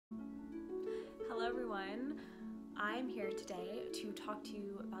Hello everyone, I'm here today to talk to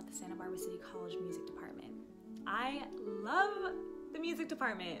you about the Santa Barbara City College Music Department. I love the music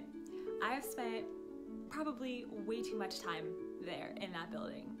department. I have spent probably way too much time there in that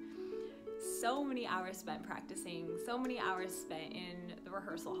building. So many hours spent practicing, so many hours spent in the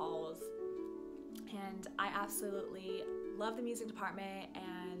rehearsal halls, and I absolutely love the music department.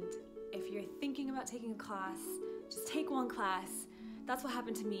 And if you're thinking about taking a class, just take one class. That's what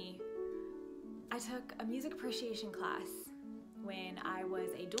happened to me. I took a music appreciation class when I was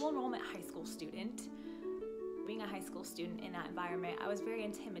a dual enrollment high school student. Being a high school student in that environment, I was very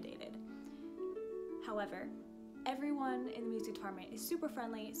intimidated. However, everyone in the music department is super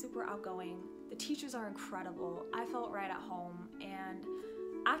friendly, super outgoing. The teachers are incredible. I felt right at home, and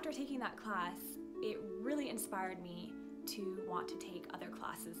after taking that class, it really inspired me to want to take other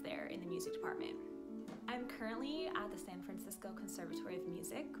classes there in the music department. I'm currently at the San Francisco Conservatory of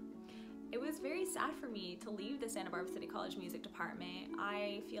Music. It was very sad for me to leave the Santa Barbara City College Music Department.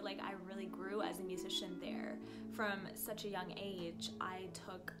 I feel like I really grew as a musician there. From such a young age, I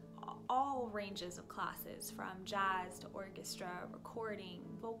took all ranges of classes, from jazz to orchestra, recording,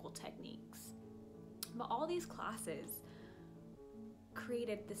 vocal techniques. But all these classes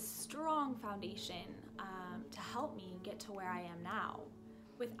created this strong foundation to help me get to where I am now.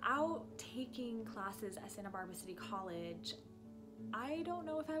 Without taking classes at Santa Barbara City College, I don't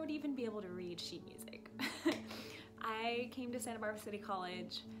know if I would even be able to read sheet music. I came to Santa Barbara City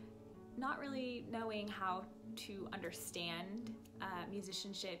College not really knowing how to understand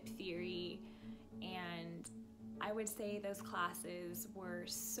musicianship theory, and I would say those classes were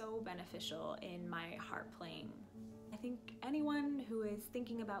so beneficial in my harp playing. I think anyone who is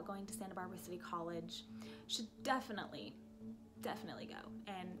thinking about going to Santa Barbara City College should definitely go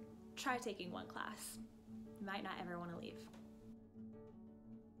and try taking one class. You might not ever want to leave.